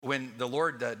when the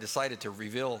Lord decided to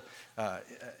reveal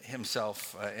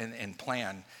himself and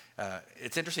plan,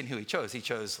 it's interesting who he chose. He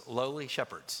chose lowly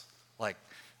shepherds, like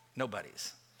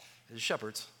nobodies.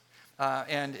 Shepherds.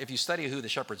 And if you study who the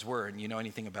shepherds were and you know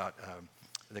anything about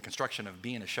the construction of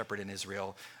being a shepherd in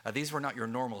Israel, these were not your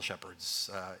normal shepherds.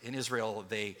 In Israel,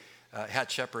 they had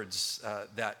shepherds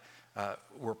that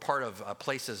were part of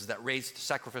places that raised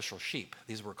sacrificial sheep.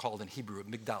 These were called in Hebrew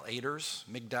migdal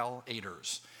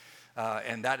aders.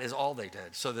 And that is all they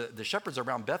did. So the shepherds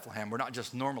around Bethlehem were not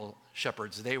just normal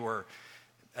shepherds. They were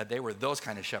those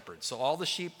kind of shepherds. So all the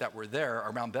sheep that were there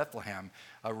around Bethlehem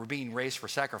were being raised for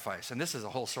sacrifice. And this is a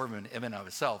whole sermon in and of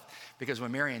itself, because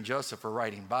when Mary and Joseph were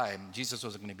riding by and Jesus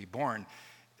was going to be born,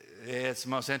 it's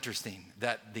most interesting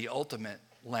that the ultimate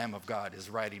Lamb of God is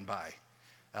riding by.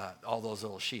 All those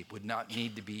little sheep would not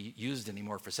need to be used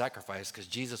anymore for sacrifice because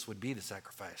Jesus would be the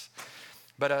sacrifice.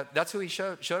 But that's who he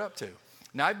showed up to.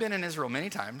 Now, I've been in Israel many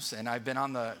times, and I've been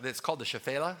on it's called the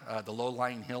Shephelah, the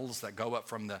low-lying hills that go up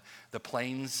from the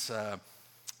plains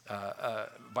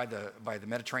by the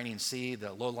Mediterranean Sea.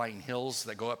 The low-lying hills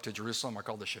that go up to Jerusalem are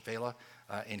called the Shephelah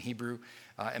in Hebrew.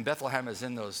 And Bethlehem is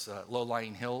in those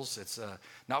low-lying hills. It's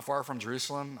not far from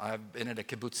Jerusalem. I've been at a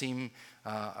kibbutzim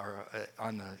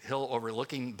on the hill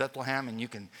overlooking Bethlehem, and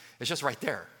it's just right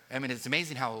there. I mean, it's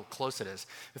amazing how close it is.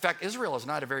 In fact, Israel is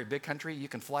not a very big country. You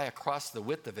can fly across the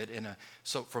width of it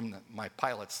my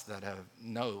pilots that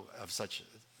know of such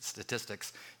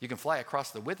statistics, you can fly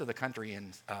across the width of the country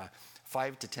in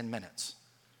 5 to 10 minutes.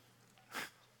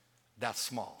 That's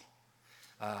small.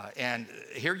 And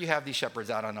here you have these shepherds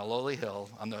out on a lowly hill,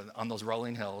 on those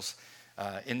rolling hills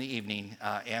in the evening.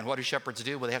 And what do shepherds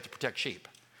do? Well, they have to protect sheep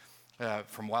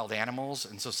from wild animals.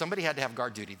 And so somebody had to have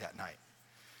guard duty that night.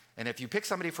 And if you pick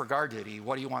somebody for guard duty,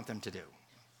 what do you want them to do?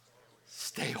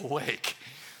 Stay awake.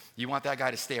 You want that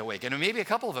guy to stay awake. And maybe a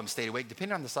couple of them stayed awake,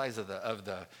 depending on the size of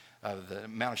the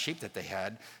amount of sheep that they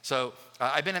had. So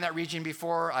I've been in that region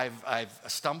before. I've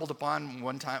stumbled upon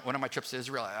one of my trips to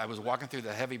Israel. I was walking through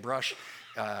the heavy brush,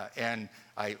 and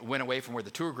I went away from where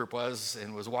the tour group was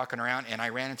and was walking around, and I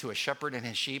ran into a shepherd and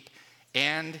his sheep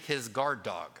and his guard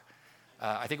dog.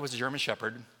 I think it was a German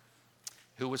shepherd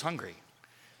who was hungry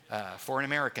for an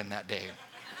American that day.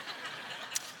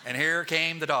 And here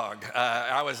came the dog.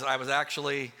 I was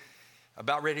actually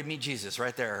about ready to meet Jesus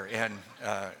right there, and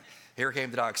here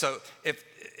came the dog. So if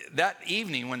that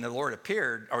evening when the Lord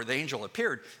appeared, or the angel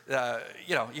appeared,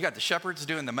 you got the shepherds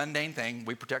doing the mundane thing.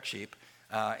 We protect sheep.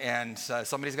 And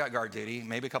somebody's got guard duty.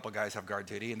 Maybe a couple of guys have guard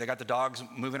duty. And they got the dogs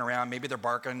moving around. Maybe they're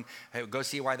barking. Hey, go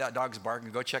see why that dog's barking.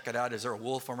 Go check it out. Is there a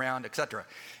wolf around, etc.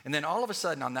 And then all of a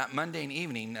sudden on that mundane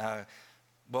evening,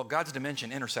 God's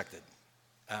dimension intersected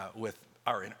with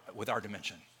our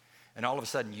dimension. And all of a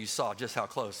sudden you saw just how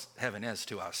close heaven is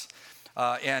to us.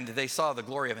 And they saw the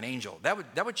glory of an angel.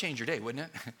 That would change your day, wouldn't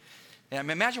it?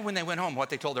 And imagine when they went home, what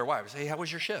they told their wives. Hey, how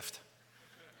was your shift?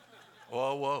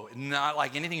 Whoa, not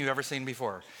like anything you've ever seen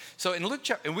before. So in Luke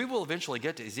chapter, and we will eventually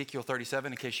get to Ezekiel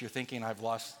 37 in case you're thinking I've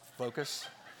lost focus.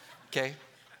 Okay?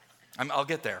 I'll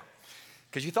get there.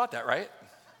 Because you thought that, right?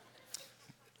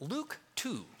 Luke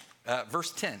 2,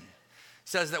 verse 10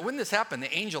 says that when this happened,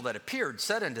 the angel that appeared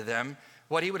said unto them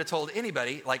what he would have told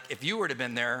anybody, like if you would have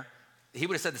been there, he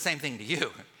would have said the same thing to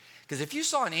you. Because if you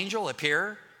saw an angel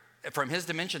appear from his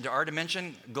dimension to our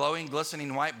dimension, glowing,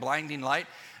 glistening white, blinding light,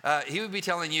 he would be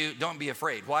telling you, don't be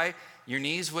afraid. Why? Your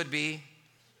knees would be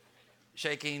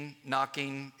shaking,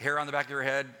 knocking, hair on the back of your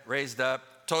head raised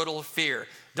up, total fear.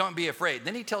 Don't be afraid.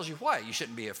 Then he tells you why you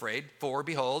shouldn't be afraid. For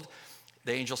behold,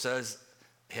 the angel says,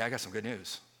 hey, I got some good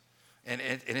news. And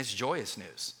it's joyous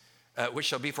news, which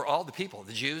shall be for all the people,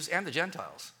 the Jews and the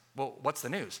Gentiles. Well, what's the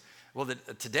news? Well,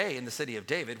 today in the city of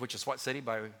David, which is what city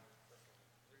by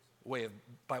way of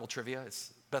Bible trivia?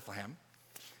 It's Bethlehem.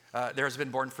 There has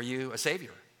been born for you a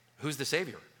Savior. Who's the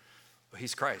Savior? Well,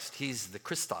 he's Christ. He's the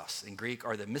Christos in Greek,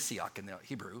 or the Messiah in the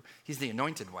Hebrew. He's the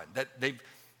anointed one that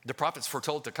the prophets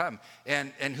foretold to come.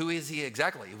 And who is he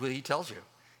exactly? Well, he tells you.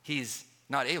 He's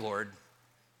not a Lord.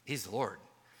 He's the Lord.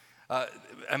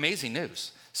 Amazing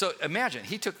news. So imagine,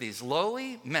 he took these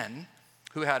lowly men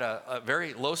who had a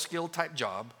very low-skilled type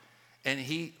job, and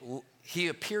he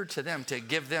appeared to them to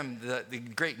give them the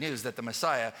great news that the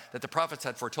Messiah that the prophets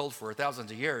had foretold for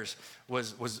thousands of years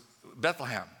was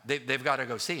Bethlehem. They've got to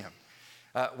go see him.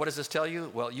 What does this tell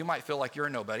you? Well, you might feel like you're a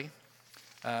nobody,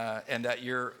 and that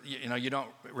you don't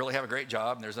really have a great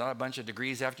job, and there's not a bunch of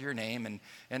degrees after your name,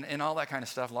 and all that kind of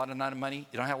stuff. Not of money.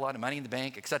 You don't have a lot of money in the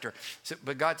bank, etc.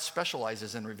 But God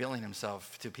specializes in revealing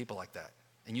himself to people like that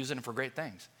and using them for great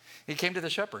things. He came to the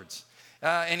shepherds.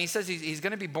 And he says he's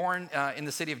going to be born in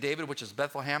the city of David, which is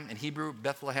Bethlehem. In Hebrew,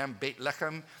 Bethlehem, Beit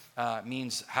Lechem,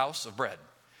 means house of bread.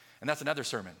 And that's another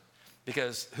sermon,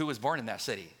 because who was born in that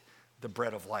city? The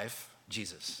bread of life,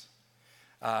 Jesus.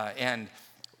 And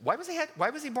why was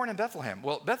he born in Bethlehem?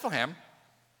 Well, Bethlehem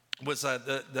was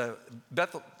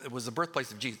it was the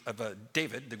birthplace of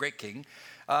David, the great king.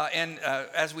 And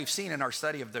as we've seen in our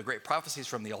study of the great prophecies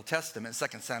from the Old Testament,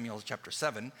 2 Samuel chapter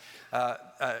 7,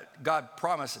 God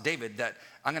promised David that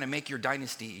I'm going to make your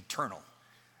dynasty eternal.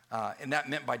 And that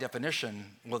meant by definition,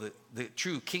 well, the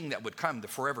true king that would come, the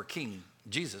forever king,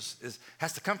 Jesus,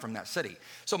 has to come from that city.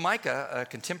 So Micah, a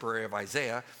contemporary of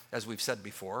Isaiah, as we've said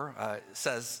before,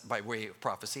 says by way of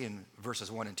prophecy in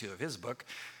verses 1 and 2 of his book,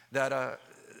 that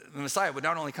the Messiah would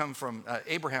not only come from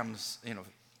Abraham's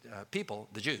people,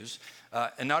 the Jews,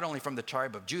 and not only from the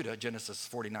tribe of Judah, Genesis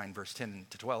 49, verse 10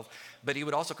 to 12, but he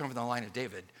would also come from the line of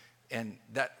David. And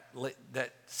that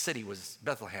city was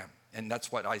Bethlehem. And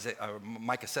that's what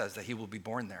Micah says, that he will be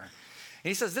born there. And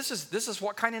he says, this is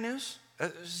what kind of news?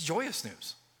 This is joyous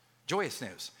news. Joyous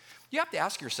news. You have to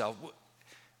ask yourself,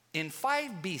 in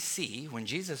 5 BC, when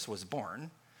Jesus was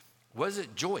born, was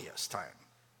it joyous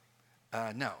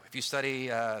time? No. If you study,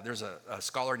 there's a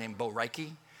scholar named Bo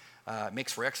Reiki,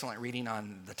 makes for excellent reading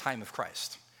on the time of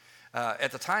Christ.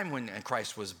 At the time when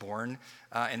Christ was born,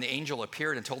 and the angel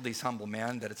appeared and told these humble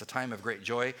men that it's a time of great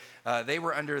joy, they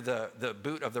were under the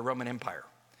boot of the Roman Empire.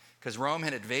 Because Rome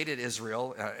had invaded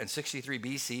Israel in 63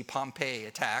 BC, Pompey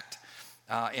attacked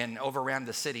and overran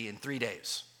the city in 3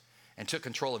 days and took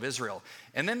control of Israel.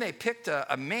 And then they picked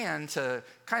a man to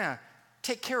kind of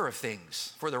take care of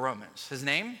things for the Romans. His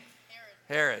name?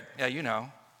 Herod. Yeah, you know.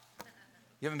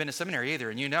 You haven't been to seminary either,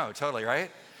 and you know totally,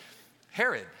 right?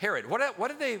 Herod. What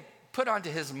did they put onto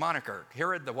his moniker?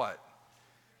 Herod the what?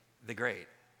 The Great.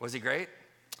 Was he great?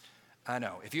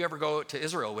 No. If you ever go to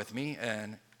Israel with me,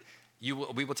 and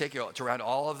we will take you to around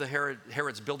all of the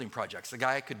Herod's building projects. The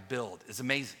guy could build. It's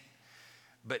amazing.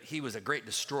 But he was a great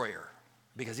destroyer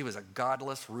because he was a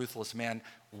godless, ruthless man,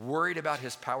 worried about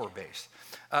his power base.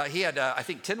 He had, I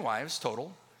think, 10 wives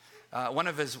total. One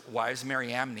of his wives, Mary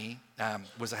Amni,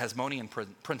 was a Hasmonean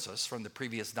princess from the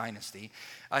previous dynasty.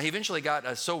 He eventually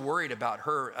got so worried about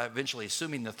her eventually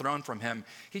assuming the throne from him,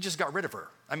 he just got rid of her.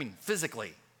 I mean,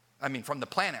 physically. I mean, from the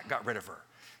planet, got rid of her.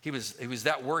 He was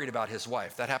that worried about his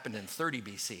wife. That happened in 30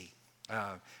 BC,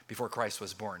 before Christ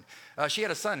was born. She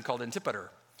had a son called Antipater.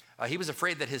 He was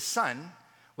afraid that his son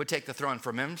would take the throne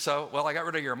from him. So, well, I got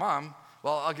rid of your mom.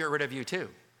 Well, I'll get rid of you too.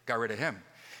 Got rid of him.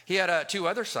 He had 2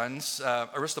 other sons,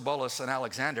 Aristobulus and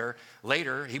Alexander.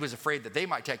 Later, he was afraid that they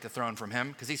might take the throne from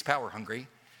him because he's power hungry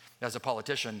as a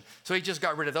politician. So he just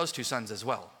got rid of those 2 sons as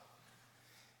well.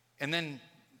 And then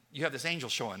you have this angel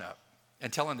showing up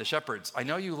and telling the shepherds, I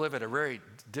know you live at a very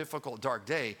difficult, dark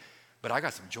day, but I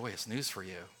got some joyous news for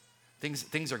you.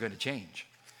 Things are going to change.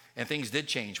 And things did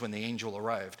change when the angel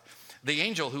arrived. The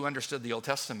angel, who understood the Old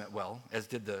Testament well, as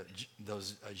did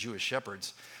those Jewish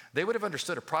shepherds, they would have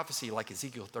understood a prophecy like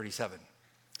Ezekiel 37,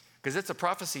 because it's a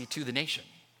prophecy to the nation,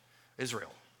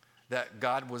 Israel, that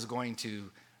God was going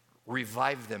to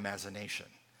revive them as a nation,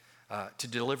 to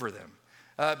deliver them.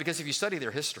 Because if you study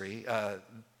their history,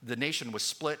 the nation was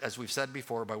split, as we've said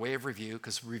before, by way of review,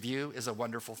 because review is a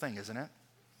wonderful thing, isn't it?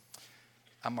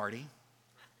 I'm Marty,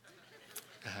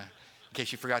 in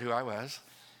case you forgot who I was.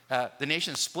 The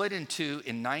nation split in 2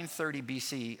 in 930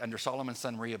 BC under Solomon's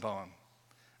son Rehoboam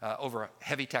over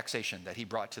heavy taxation that he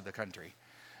brought to the country.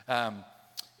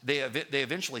 They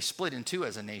eventually split in 2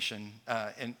 as a nation,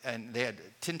 and they had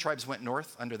 10 tribes went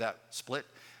north under that split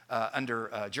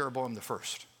under Jeroboam the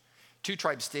first. 2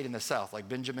 tribes stayed in the south, like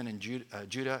Benjamin and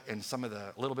Judah, and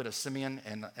a little bit of Simeon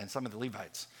and some of the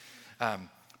Levites.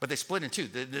 But they split in 2.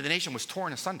 The nation was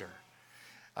torn asunder.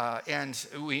 And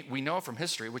we know from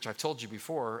history, which I've told you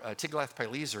before,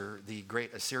 Tiglath-Pileser, the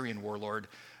great Assyrian warlord,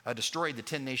 destroyed the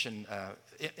 10-nation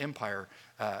empire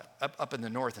up in the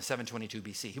north in 722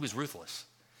 BC. He was ruthless.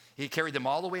 He carried them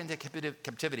all the way into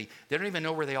captivity. They don't even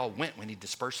know where they all went when he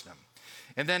dispersed them.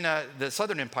 And then the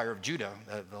southern empire of Judah,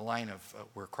 the line of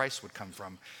where Christ would come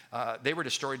from, they were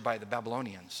destroyed by the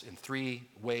Babylonians in 3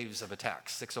 waves of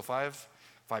attacks, 605,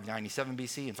 597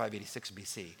 BC, and 586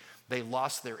 BC. They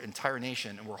lost their entire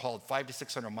nation and were hauled 500 to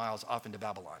 600 miles off into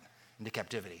Babylon, into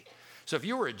captivity. So if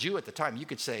you were a Jew at the time, you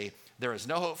could say, there is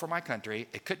no hope for my country.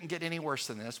 It couldn't get any worse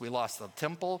than this. We lost the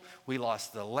temple. We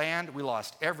lost the land. We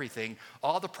lost everything.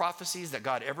 All the prophecies that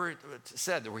God ever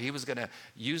said, where he was going to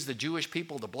use the Jewish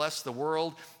people to bless the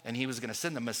world, and he was going to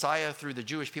send the Messiah through the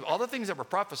Jewish people, all the things that were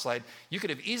prophesied, you could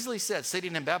have easily said,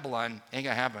 sitting in Babylon, ain't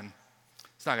going to happen.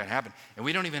 It's not going to happen. And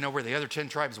we don't even know where the other 10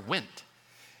 tribes went.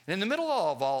 And in the middle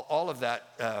of all of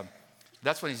that,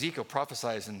 that's when Ezekiel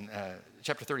prophesies in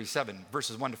chapter 37,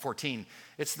 verses 1 to 14.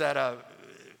 It's that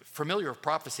familiar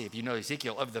prophecy, if you know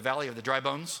Ezekiel, of the valley of the dry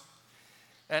bones.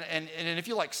 And if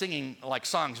you like singing like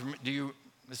songs,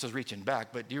 this is reaching back,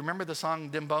 but do you remember the song,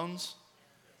 Them Bones?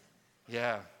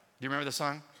 Yeah. Do you remember the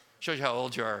song? Shows you how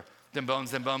old you are. Them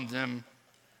bones, them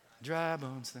dry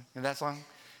bones. And that song?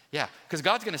 Yeah, because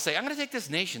God's going to say, I'm going to take this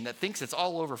nation that thinks it's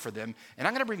all over for them, and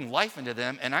I'm going to bring life into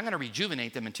them, and I'm going to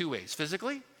rejuvenate them in two ways.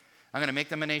 Physically, I'm going to make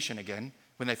them a nation again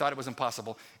when they thought it was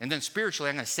impossible, and then spiritually,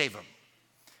 I'm going to save them.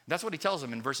 That's what he tells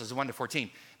them in verses 1 to 14.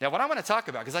 Now, what I want to talk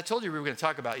about, because I told you we were going to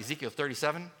talk about Ezekiel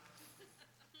 37,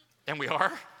 and we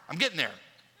are. I'm getting there.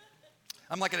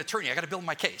 I'm like an attorney. I got to build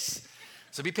my case,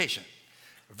 so be patient.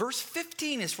 Verse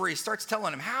 15 is where he starts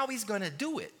telling them how he's going to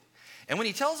do it. And when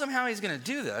he tells them how he's going to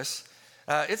do this,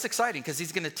 it's exciting because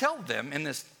he's going to tell them in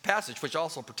this passage, which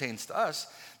also pertains to us,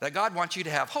 that God wants you to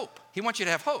have hope. He wants you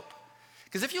to have hope.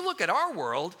 Because if you look at our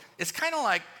world, it's kind of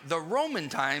like the Roman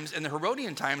times and the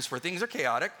Herodian times where things are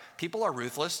chaotic, people are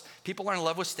ruthless, people are in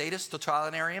love with status,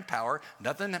 totalitarian power,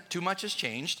 nothing too much has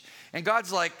changed. And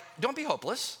God's like, don't be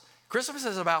hopeless. Christmas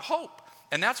is about hope.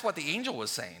 And that's what the angel was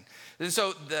saying. And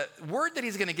so the word that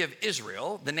he's going to give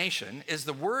Israel, the nation, is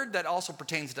the word that also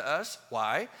pertains to us.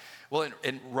 Why? Well,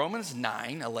 in Romans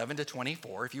 9, 11 to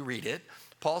 24, if you read it,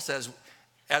 Paul says,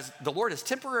 as the Lord has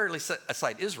temporarily set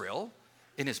aside Israel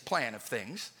in his plan of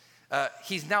things,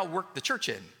 he's now worked the church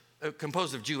in,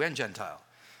 composed of Jew and Gentile.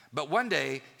 But one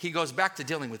day, he goes back to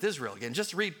dealing with Israel again.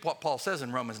 Just read what Paul says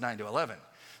in Romans 9 to 11.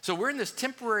 So we're in this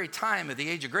temporary time of the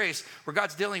age of grace where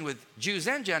God's dealing with Jews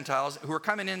and Gentiles who are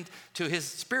coming into his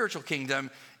spiritual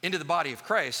kingdom, into the body of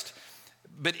Christ.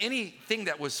 But anything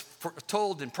that was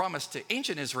told and promised to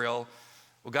ancient Israel,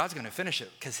 well, God's going to finish it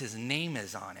because his name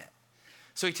is on it.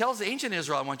 So he tells the ancient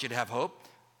Israel, I want you to have hope.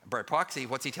 By proxy,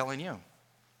 what's he telling you?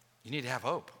 You need to have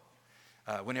hope.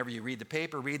 Whenever you read the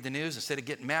paper, read the news, instead of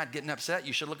getting mad, getting upset,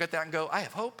 you should look at that and go, I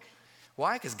have hope.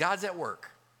 Why? Because God's at work.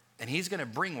 And he's going to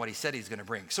bring what he said he's going to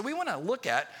bring. So we want to look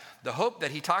at the hope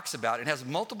that he talks about. It has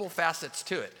multiple facets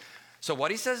to it. So what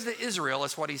he says to Israel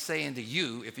is what he's saying to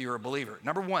you if you're a believer.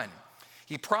 Number one,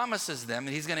 he promises them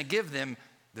that he's going to give them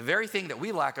the very thing that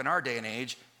we lack in our day and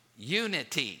age,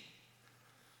 unity.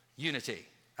 Unity.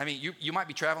 I mean, you might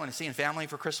be traveling and seeing family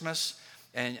for Christmas,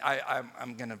 and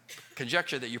I'm going to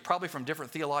conjecture that you're probably from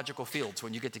different theological fields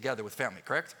when you get together with family,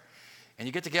 correct? And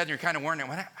you get together and you're kind of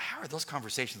wondering, how are those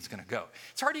conversations going to go?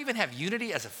 It's hard to even have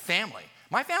unity as a family.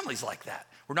 My family's like that.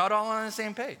 We're not all on the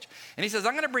same page. And he says,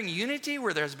 I'm going to bring unity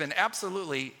where there's been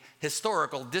absolutely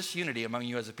historical disunity among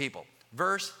you as a people.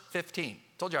 Verse 15.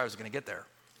 Told you I was going to get there.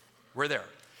 We're there.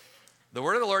 The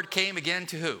word of the Lord came again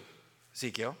to who?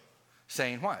 Ezekiel.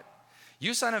 Saying what?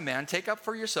 You son of man, take up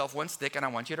for yourself one stick and I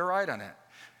want you to write on it.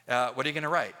 What are you going to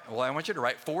write? Well, I want you to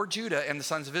write for Judah and the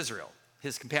sons of Israel,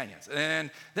 his companions.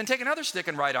 And then take another stick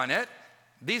and write on it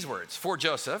these words, for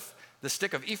Joseph, the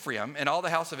stick of Ephraim, and all the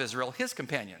house of Israel, his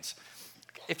companions.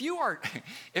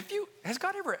 Has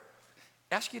God ever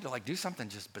asked you to like do something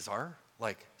just bizarre?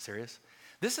 Like, serious?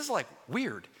 This is like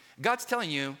weird. God's telling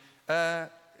you,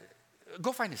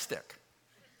 go find a stick.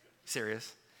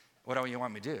 Serious? What do you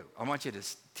want me to do? I want you to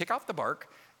take off the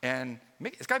bark and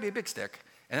it's got to be a big stick.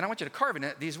 And then I want you to carve in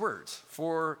it these words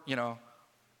for,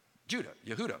 Judah,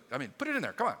 Yehuda. I mean, put it in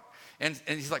there. Come on. And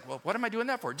he's like, well, what am I doing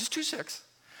that for? Just 2 sticks.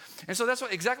 And so that's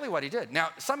exactly what he did. Now,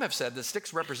 some have said the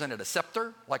sticks represented a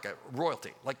scepter, like a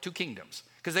royalty, like 2 kingdoms.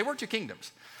 Because they were 2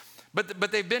 kingdoms.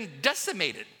 But they've been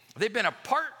decimated. They've been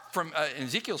apart from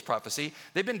Ezekiel's prophecy.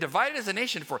 They've been divided as a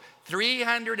nation for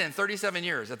 337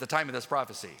 years at the time of this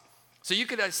prophecy. So you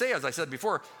could say, as I said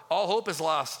before, all hope is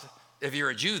lost if you're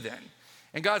a Jew then.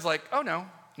 And God's like, oh, no,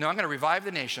 I'm going to revive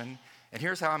the nation, and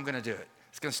here's how I'm going to do it.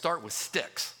 It's going to start with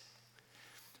sticks.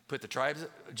 Put the tribes of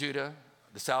Judah,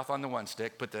 the south on the one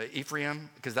stick, put the Ephraim,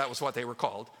 because that was what they were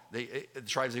called, the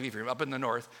tribes of Ephraim, up in the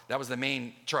north. That was the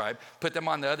main tribe. Put them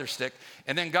on the other stick.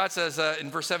 And then God says in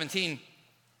verse 17,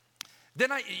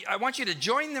 then I want you to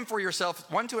join them for yourself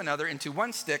one to another into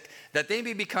one stick, that they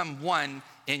may become one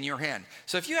in your hand.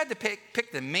 So if you had to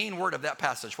pick the main word of that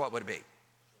passage, what would it be?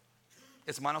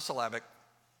 It's monosyllabic.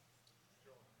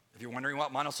 If you're wondering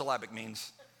what monosyllabic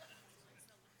means,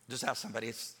 just ask somebody.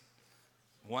 It's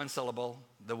one syllable.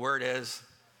 The word is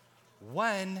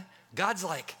one. God's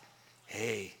like,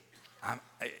 hey,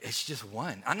 it's just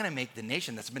one. I'm going to make the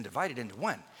nation that's been divided into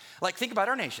one. Like, think about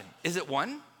our nation. Is it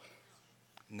one?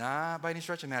 Nah, by any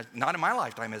stretch of imagination. Not in my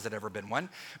lifetime has it ever been one.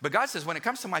 But God says, when it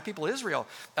comes to my people Israel,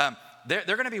 they're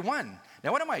going to be one.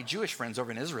 Now, one of my Jewish friends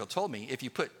over in Israel told me, if you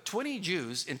put 20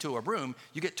 Jews into a room,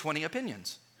 you get 20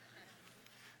 opinions.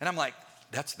 And I'm like,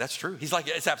 That's true. He's like,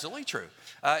 it's absolutely true.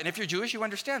 And if you're Jewish, you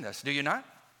understand this. Do you not?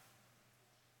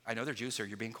 I know they're Jews, sir.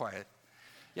 You're being quiet.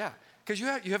 Yeah, because you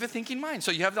have a thinking mind.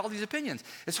 So you have all these opinions.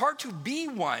 It's hard to be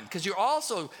one because you're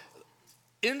also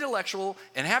intellectual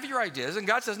and have your ideas. And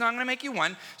God says, no, I'm going to make you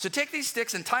one. So take these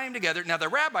sticks and tie them together. Now the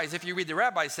rabbis, if you read the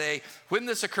rabbis, say, when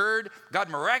this occurred, God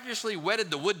miraculously wedded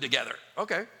the wood together.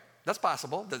 Okay, that's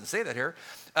possible. Doesn't say that here.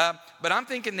 But I'm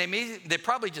thinking they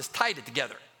probably just tied it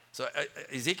together. So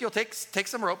Ezekiel takes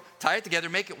some rope, tie it together,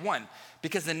 make it one.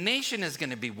 Because the nation is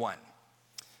going to be one.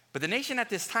 But the nation at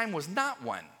this time was not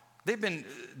one. They've been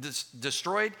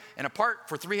destroyed and apart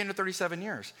for 337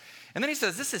 years. And then he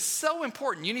says, this is so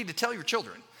important, you need to tell your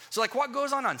children. So like what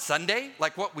goes on Sunday,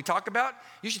 like what we talk about,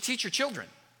 you should teach your children.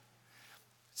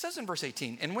 It says in verse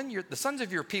 18, and when the sons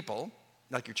of your people,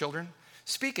 like your children,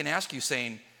 speak and ask you,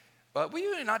 saying, will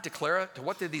you not declare to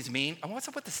what do these mean? And what's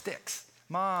up with the sticks?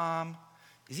 Mom,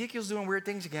 Ezekiel's doing weird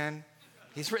things again.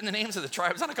 He's written the names of the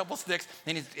tribes on a couple sticks,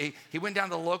 and he went down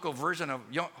to the local version of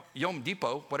Yom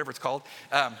Depot, whatever it's called.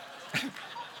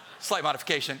 Slight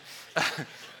modification,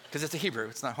 because it's a Hebrew.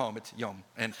 It's not home, it's Yom.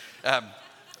 And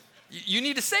you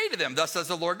need to say to them, thus says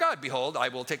the Lord God, behold, I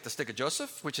will take the stick of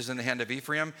Joseph, which is in the hand of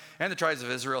Ephraim, and the tribes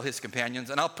of Israel, his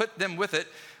companions, and I'll put them with it,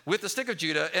 with the stick of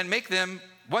Judah, and make them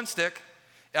one stick,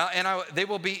 and they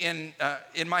will be in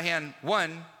my hand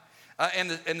one,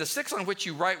 and the sticks on which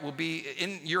you write will be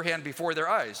in your hand before their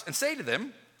eyes. And say to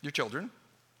them, your children,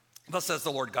 thus says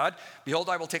the Lord God, behold,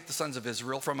 I will take the sons of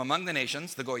Israel from among the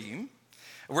nations, the Goyim,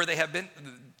 where they have been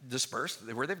dispersed,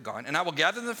 where they've gone, and I will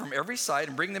gather them from every side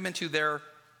and bring them into their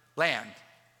land.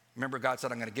 Remember, God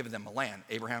said, I'm going to give them a land.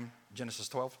 Abraham, Genesis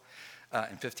 12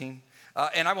 and 15.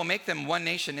 And I will make them one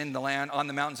nation in the land on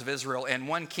the mountains of Israel, and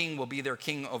one king will be their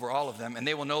king over all of them, and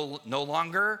they will no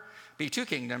longer be two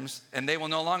kingdoms, and they will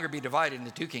no longer be divided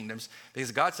into two kingdoms,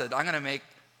 because God said, I'm going to make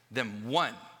them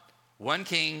one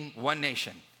king, one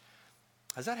nation.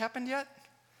 Has that happened yet?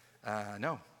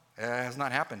 No, it has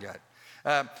not happened yet.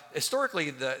 Historically,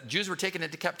 the Jews were taken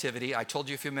into captivity. I told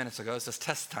you a few minutes ago, this is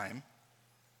test time.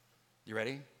 You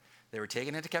ready? They were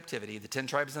taken into captivity, the 10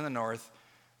 tribes in the north,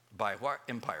 by what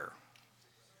empire?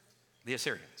 The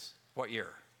Assyrians. What year?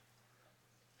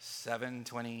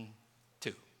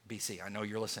 722 BC. I know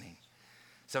you're listening.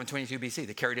 722 BC,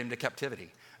 they carried him to captivity.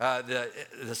 The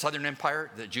southern empire,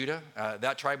 Judah,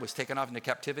 that tribe was taken off into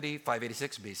captivity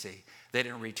 586 BC. They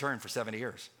didn't return for 70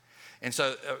 years. And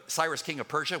so Cyrus, king of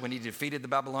Persia, when he defeated the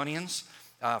Babylonians,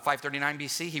 539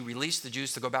 BC, he released the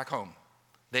Jews to go back home.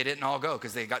 They didn't all go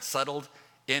because they got settled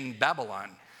in Babylon.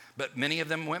 But many of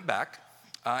them went back.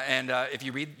 And if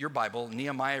you read your Bible,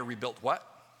 Nehemiah rebuilt what?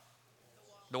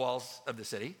 The walls of the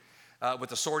city.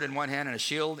 With a sword in one hand and a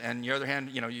shield, and in your other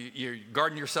hand, you're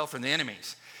guarding yourself from the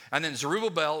enemies. And then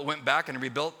Zerubbabel went back and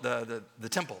rebuilt the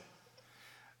temple.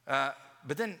 But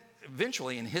then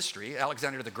eventually in history,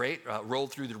 Alexander the Great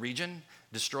rolled through the region,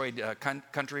 destroyed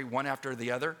country one after the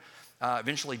other,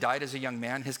 eventually died as a young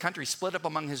man. His country split up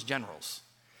among his generals.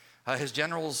 His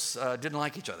generals didn't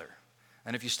like each other.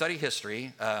 And if you study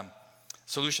history,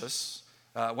 Seleucus,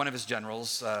 one of his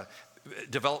generals,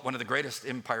 developed one of the greatest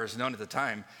empires known at the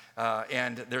time.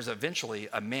 And there's eventually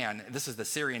a man, this is the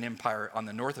Syrian Empire on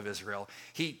the north of Israel.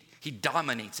 He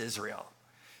dominates Israel.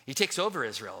 He takes over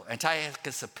Israel.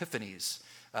 Antiochus Epiphanes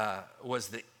was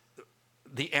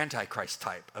the Antichrist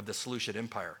type of the Seleucid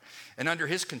Empire. And under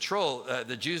his control,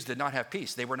 the Jews did not have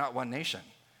peace. They were not one nation.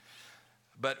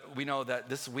 But we know that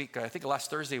this week, I think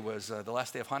last Thursday was the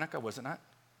last day of Hanukkah, was it not?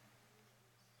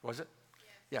 Was it?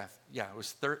 Yeah, it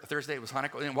was Thursday, it was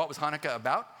Hanukkah. And what was Hanukkah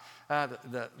about?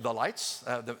 The lights,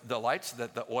 the lights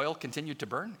that the oil continued to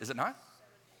burn, is it not?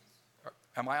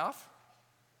 Am I off?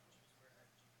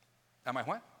 Am I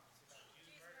what?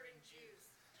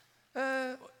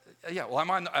 Yeah, well,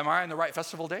 am I on the right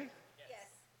festival day? Yes.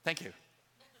 Thank you.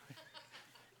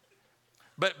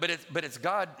 But it's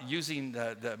God using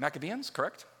the Maccabees,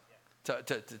 correct?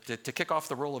 To kick off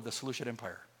the rule of the Seleucid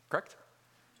Empire, correct?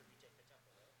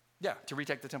 Yeah, to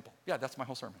retake the temple. Yeah, that's my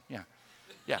whole sermon.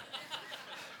 Yeah.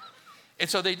 And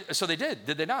so they did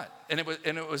they not? And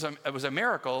it was a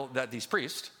miracle that these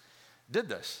priests did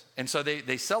this. And so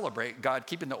they celebrate God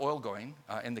keeping the oil going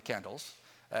in the candles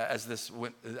as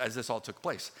this all took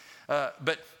place.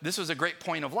 But this was a great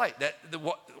point of light that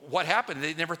what happened.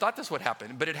 They never thought this would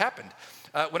happen, but it happened.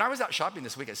 When I was out shopping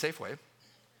this week at Safeway,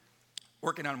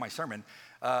 working on my sermon,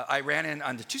 I ran in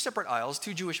onto two separate aisles,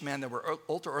 two Jewish men that were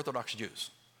ultra-Orthodox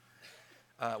Jews.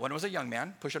 One was a young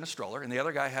man pushing a stroller, and the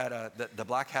other guy had the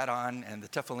black hat on and the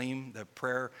tefillin, the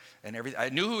prayer, and everything. I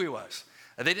knew who he was.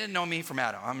 They didn't know me from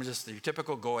Adam. I'm just your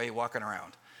typical goy walking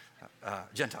around,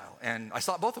 Gentile. And I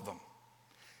saw both of them.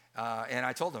 And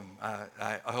I told them,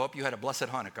 I hope you had a blessed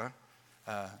Hanukkah.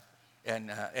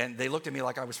 And they looked at me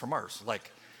like I was from Mars,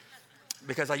 like,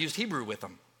 because I used Hebrew with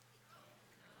them.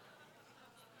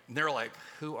 And they were like,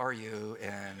 who are you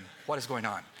and what is going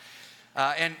on?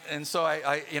 And so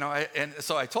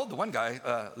I told the one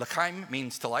guy, L'chaim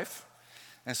means to life.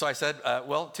 And so I said,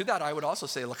 well, to that I would also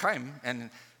say L'chaim and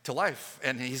to life.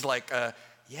 And he's like,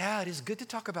 yeah, it is good to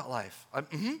talk about life.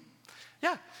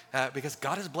 Yeah, because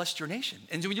God has blessed your nation.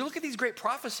 And when you look at these great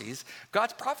prophecies,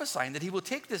 God's prophesying that he will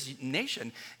take this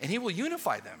nation and he will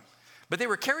unify them. But they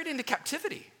were carried into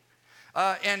captivity.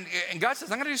 And God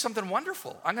says, I'm going to do something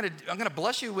wonderful. I'm going to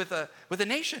bless you with a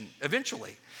nation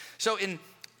eventually. So in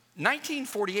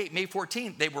 1948, May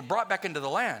 14th, they were brought back into the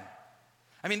land.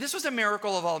 I mean, this was a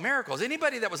miracle of all miracles.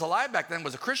 Anybody that was alive back then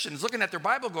was a Christian, is looking at their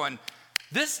Bible going,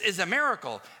 this is a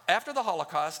miracle. After the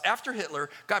Holocaust, after Hitler,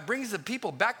 God brings the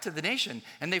people back to the nation,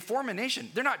 and they form a nation.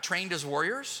 They're not trained as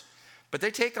warriors, but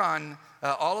they take on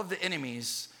all of the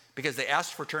enemies because they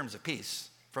asked for terms of peace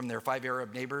from their 5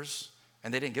 Arab neighbors,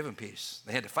 and they didn't give them peace.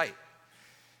 They had to fight.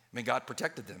 I mean, God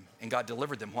protected them, and God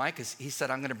delivered them. Why? Because he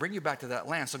said, I'm going to bring you back to that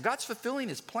land. So God's fulfilling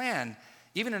his plan,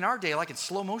 even in our day, like in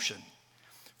slow motion.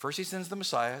 First, he sends the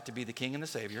Messiah to be the king and the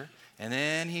savior, and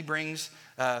then he brings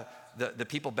the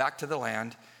people back to the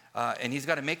land, and he's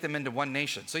got to make them into one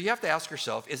nation. So you have to ask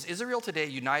yourself, is Israel today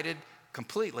united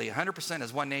completely, 100%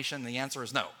 as one nation? The answer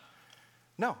is no.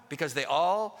 No, because they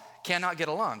all cannot get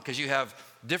along, because you have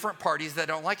different parties that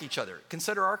don't like each other.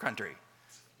 Consider our country.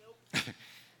 Nope.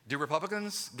 Do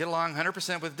Republicans get along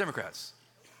 100% with Democrats?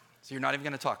 So you're not even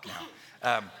going to talk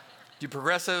now. Do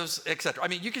progressives, et cetera? I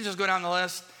mean, you can just go down the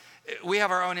list. We have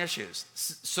our own issues.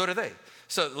 So do they.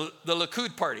 So the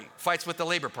Likud party fights with the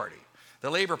Labor Party. The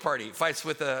Labor Party fights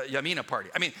with the Yamina Party.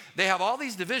 I mean, they have all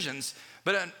these divisions,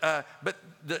 but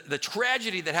the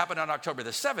tragedy that happened on October the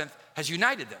 7th has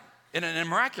united them in a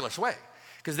miraculous way,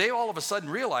 because they all of a sudden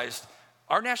realized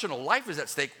our national life is at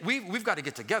stake. We've got to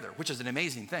get together, which is an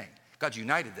amazing thing. God's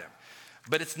united them.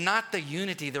 But it's not the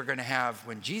unity they're going to have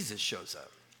when Jesus shows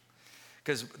up.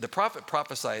 Because the prophet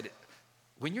prophesied,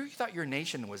 when you thought your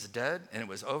nation was dead and it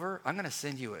was over, I'm going to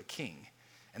send you a king.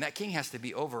 And that king has to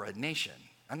be over a nation.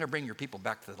 I'm going to bring your people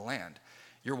back to the land.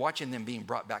 You're watching them being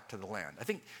brought back to the land. I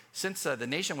think since the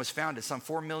nation was founded, some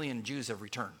 4 million Jews have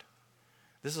returned.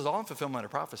 This is all in fulfillment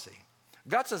of prophecy.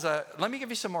 God says, let me give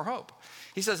you some more hope.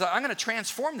 He says, I'm going to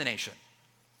transform the nation.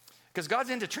 Because God's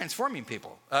into transforming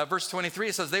people. Verse 23,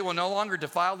 it says, they will no longer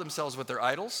defile themselves with their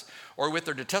idols or with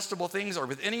their detestable things or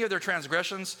with any of their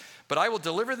transgressions, but I will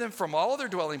deliver them from all of their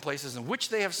dwelling places in which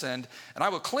they have sinned, and I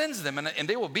will cleanse them, and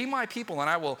they will be my people, and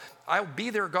I will be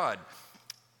their God.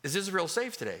 Is Israel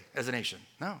saved today as a nation?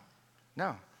 No.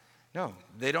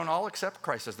 They don't all accept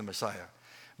Christ as the Messiah.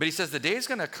 But he says the day is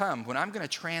going to come when I'm going to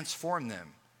transform them.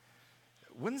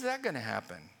 When's that going to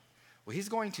happen? Well, he's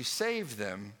going to save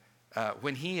them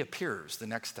when he appears the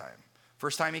next time.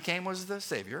 First time he came was the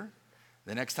Savior.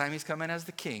 The next time he's coming as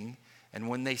the King. And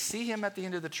when they see him at the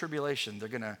end of the tribulation, they're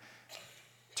going to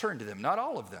turn to them. Not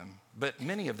all of them, but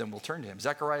many of them will turn to him.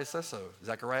 Zechariah says so.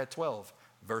 Zechariah 12,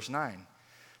 verse 9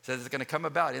 says it's going to come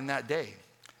about in that day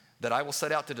that I will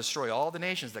set out to destroy all the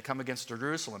nations that come against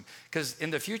Jerusalem. Because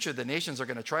in the future, the nations are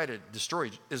going to try to destroy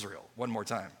Israel one more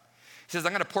time. He says,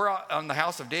 I'm going to pour out on the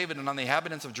house of David and on the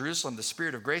inhabitants of Jerusalem the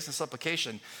spirit of grace and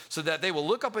supplication, so that they will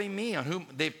look up on me on whom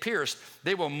they've pierced.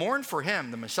 They will mourn for him,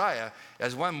 the Messiah,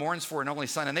 as one mourns for an only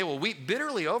son, and they will weep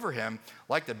bitterly over him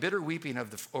like the bitter weeping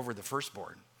over the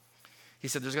firstborn. He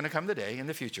said there's going to come the day in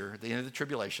the future, the end of the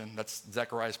tribulation, that's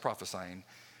Zechariah's prophesying,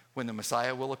 when the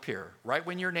Messiah will appear. Right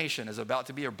when your nation is about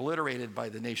to be obliterated by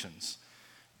the nations,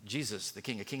 Jesus, the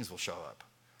King of Kings, will show up.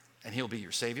 And he'll be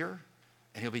your Savior,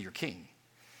 and he'll be your King.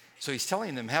 So he's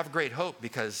telling them, have great hope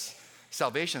because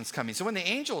salvation's coming. So when the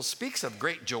angel speaks of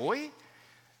great joy,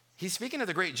 he's speaking of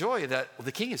the great joy that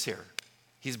the King is here.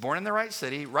 He's born in the right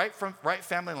city, right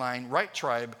family line, right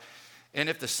tribe. And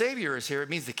if the Savior is here, it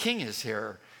means the King is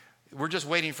here. We're just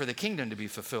waiting for the kingdom to be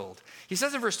fulfilled. He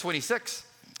says in verse 26,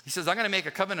 he says, I'm going to make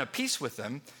a covenant of peace with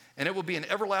them, and it will be an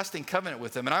everlasting covenant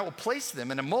with them, and I will place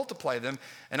them and multiply them,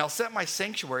 and I'll set my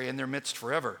sanctuary in their midst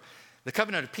forever. The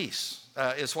covenant of peace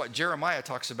is what Jeremiah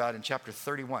talks about in chapter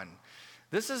 31.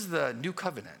 This is the new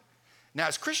covenant. Now,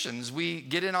 as Christians, we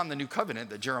get in on the new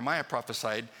covenant that Jeremiah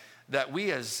prophesied, that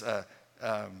we as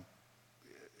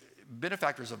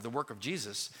benefactors of the work of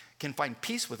Jesus can find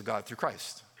peace with God through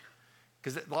Christ.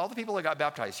 Because all the people that got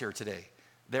baptized here today,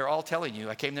 they're all telling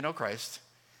you, I came to know Christ.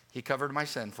 He covered my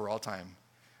sin for all time.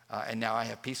 And now I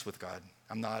have peace with God.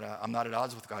 I'm not at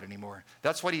odds with God anymore.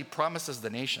 That's what he promises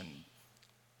the nation.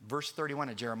 Verse 31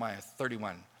 of Jeremiah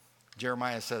 31.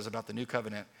 Jeremiah says about the new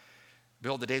covenant,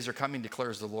 Behold, the days are coming,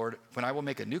 declares the Lord, when I will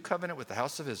make a new covenant with the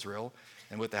house of Israel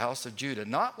and with the house of Judah,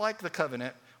 not like the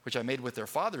covenant which I made with their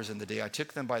fathers in the day I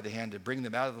took them by the hand to bring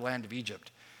them out of the land of Egypt.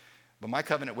 But my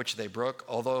covenant which they broke,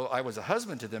 although I was a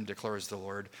husband to them, declares the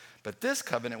Lord. But this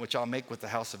covenant which I'll make with the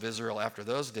house of Israel after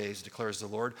those days, declares the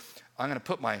Lord, I'm going to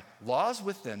put my laws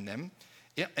within them,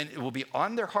 and it will be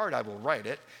on their heart, I will write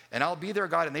it, and I'll be their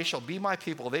God, and they shall be my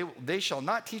people. They shall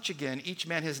not teach again, each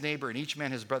man his neighbor and each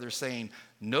man his brother, saying,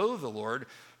 know the Lord,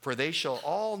 for they shall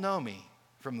all know me,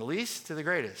 from the least to the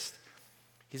greatest.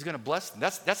 He's going to bless them.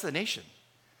 That's the nation.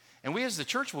 And we as the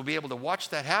church will be able to watch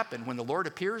that happen when the Lord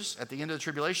appears at the end of the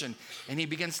tribulation and he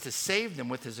begins to save them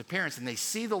with his appearance, and they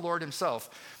see the Lord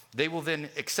himself. They will then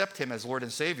accept him as Lord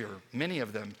and Savior, many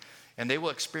of them, and they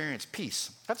will experience peace.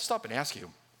 I have to stop and ask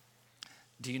you,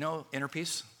 do you know inner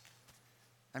peace?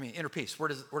 I mean, inner peace, where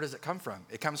does it come from?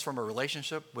 It comes from a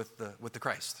relationship with the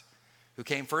Christ, who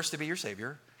came first to be your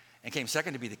Savior and came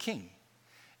second to be the King.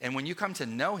 And when you come to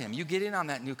know him, you get in on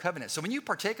that new covenant. So when you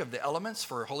partake of the elements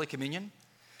for Holy Communion,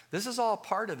 this is all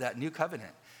part of that new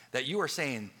covenant, that you are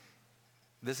saying,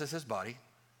 this is his body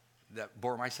that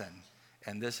bore my sin,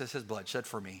 and this is his blood shed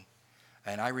for me,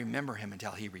 and I remember him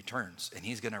until he returns, and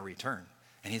he's going to return,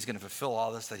 and he's going to fulfill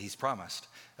all this that he's promised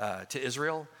to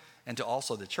Israel and to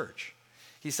also the church.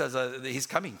 He says he's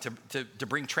coming to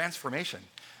bring transformation.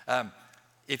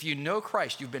 If you know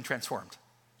Christ, you've been transformed.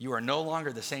 You are no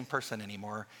longer the same person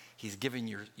anymore. He's giving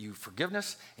you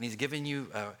forgiveness, and he's giving you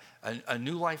a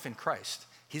new life in Christ.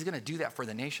 He's going to do that for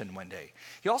the nation one day.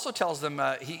 He also tells them,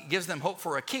 he gives them hope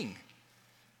for a king,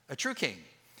 a true king.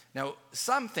 Now,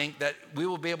 some think that we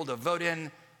will be able to vote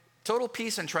in total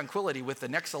peace and tranquility with the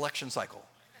next election cycle.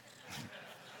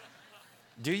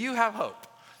 Do you have hope?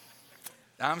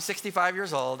 I'm 65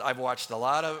 years old. I've watched a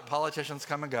lot of politicians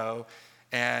come and go,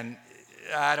 and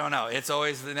I don't know. It's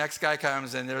always the next guy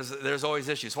comes, and there's always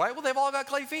issues. Why? Well, they've all got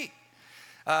clay feet.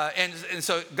 And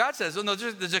so God says, oh, no,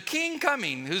 there's a king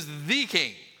coming who's the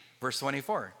king. Verse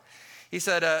 24. He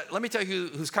said, let me tell you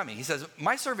who's coming. He says,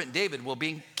 my servant David will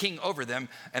be king over them,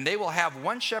 and they will have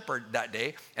one shepherd that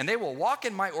day, and they will walk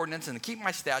in my ordinance and keep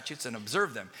my statutes and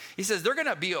observe them. He says, they're going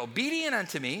to be obedient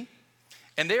unto me,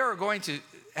 and they are going to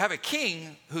have a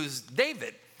king who's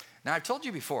David. Now, I've told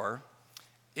you before,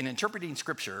 in interpreting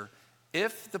scripture,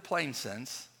 if the plain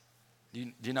sense,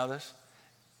 do you know this?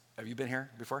 Have you been here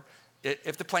before?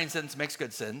 If the plain sense makes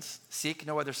good sense, seek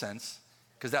no other sense,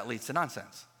 because that leads to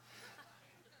nonsense.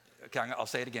 Okay, I'll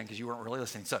say it again because you weren't really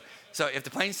listening. So if the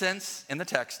plain sense in the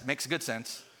text makes good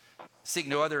sense, seek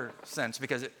no other sense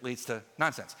because it leads to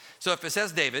nonsense. So if it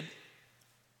says David,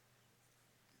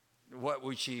 what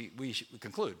we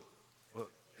conclude? Well,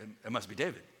 it must be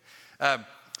David.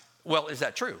 Well, is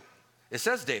that true? It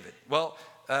says David. Well,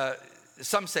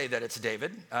 some say that it's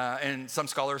David, and some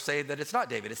scholars say that it's not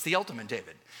David. It's the ultimate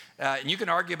David. And you can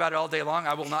argue about it all day long.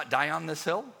 I will not die on this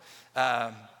hill.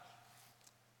 But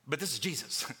this is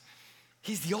Jesus.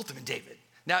 He's the ultimate David.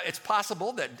 Now, it's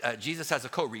possible that Jesus has a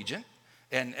co-regent,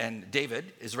 and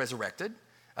David is resurrected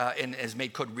and is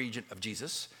made co-regent of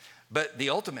Jesus. But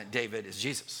the ultimate David is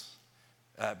Jesus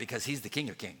because he's the King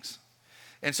of Kings.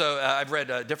 And so I've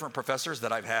read different professors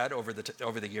that I've had over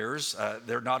the years.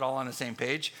 They're not all on the same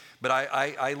page, but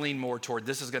I lean more toward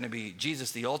this is going to be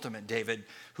Jesus, the ultimate David,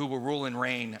 who will rule and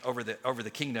reign over the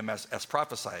kingdom as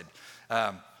prophesied.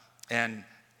 And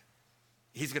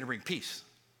he's going to bring peace,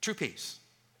 true peace,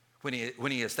 when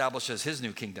he establishes his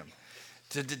new kingdom.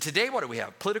 Today, what do we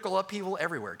have? Political upheaval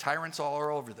everywhere. Tyrants all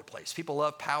over the place. People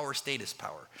love power, status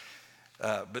power.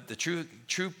 But the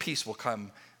true peace will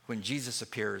come when Jesus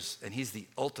appears, and he's the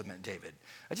ultimate David.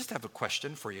 I just have a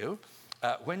question for you.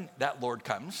 When that Lord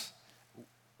comes,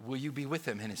 will you be with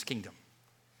him in his kingdom?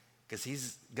 Because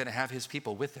he's going to have his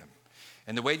people with him.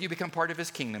 And the way you become part of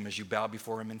his kingdom is you bow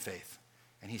before him in faith.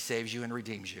 And he saves you and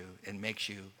redeems you and makes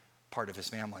you part of his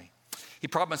family. He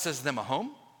promises them a home.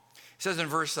 He says in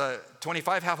verse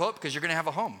 25, have hope because you're going to have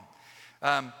a home.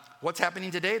 What's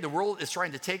happening today? The world is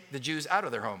trying to take the Jews out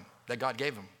of their home that God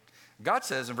gave them. God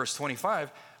says in verse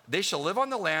 25, they shall live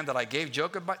on the land that I gave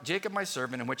Jacob my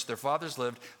servant, in which their fathers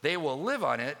lived. They will live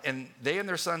on it, and they and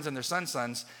their sons and their sons'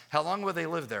 sons. How long will they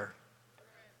live there?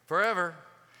 Forever.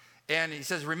 And he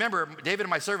says, remember, David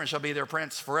my servant shall be their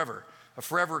prince forever. A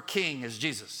forever king is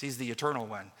Jesus. He's the eternal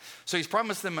one. So he's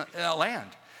promised them a land.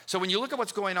 So when you look at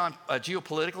what's going on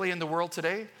geopolitically in the world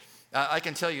today, I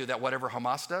can tell you that whatever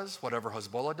Hamas does, whatever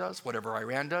Hezbollah does, whatever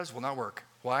Iran does will not work.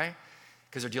 Why?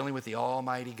 Because they're dealing with the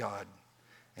Almighty God.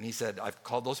 And he said, I've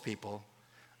called those people.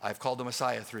 I've called the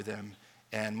Messiah through them.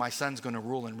 And my son's going to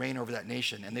rule and reign over that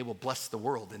nation. And they will bless the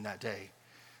world in that day.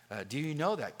 Do you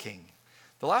know that king?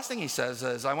 The last thing he says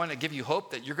is, I want to give you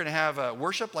hope that you're going to have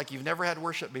worship like you've never had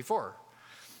worship before.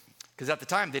 Because at the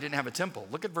time, they didn't have a temple.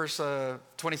 Look at verse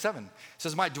 27. It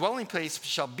says, my dwelling place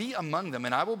shall be among them,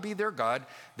 and I will be their God.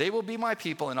 They will be my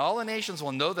people, and all the nations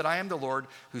will know that I am the Lord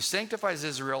who sanctifies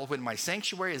Israel when my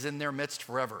sanctuary is in their midst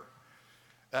forever.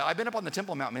 I've been up on the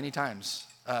Temple Mount many times.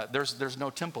 There's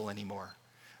no temple anymore.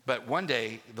 But one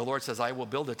day, the Lord says, I will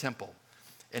build a temple.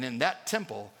 And in that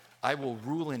temple, I will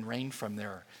rule and reign from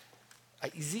there.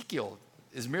 Ezekiel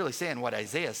is merely saying what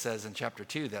Isaiah says in chapter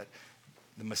 2, that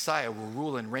the Messiah will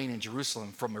rule and reign in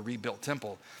Jerusalem from a rebuilt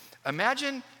temple.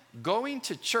 Imagine going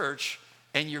to church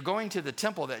and you're going to the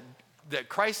temple that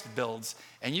Christ builds,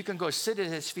 and you can go sit at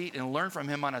his feet and learn from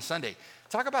him on a Sunday.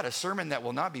 Talk about a sermon that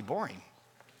will not be boring.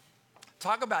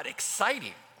 Talk about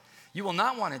exciting. You will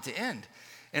not want it to end.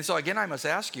 And so again, I must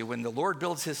ask you, when the Lord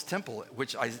builds his temple,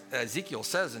 which Ezekiel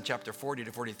says in chapter 40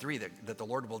 to 43 that the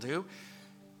Lord will do,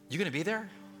 you going to be there?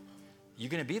 You're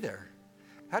going to be there.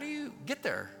 How do you get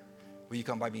there? Well, you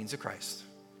come by means of Christ.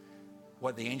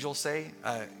 What the angels say,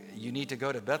 you need to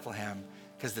go to Bethlehem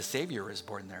because the Savior is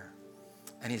born there.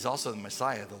 And he's also the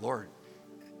Messiah, the Lord.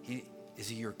 He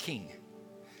is your King.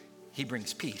 He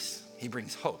brings peace. He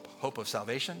brings hope. Hope of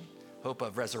salvation, hope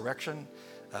of resurrection,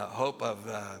 hope of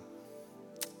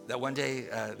that one day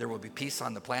there will be peace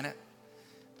on the planet,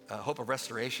 hope of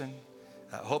restoration,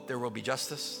 hope there will be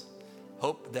justice,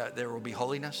 hope that there will be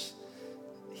holiness.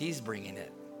 He's bringing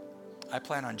it. I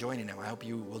plan on joining him. I hope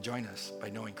you will join us by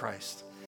knowing Christ.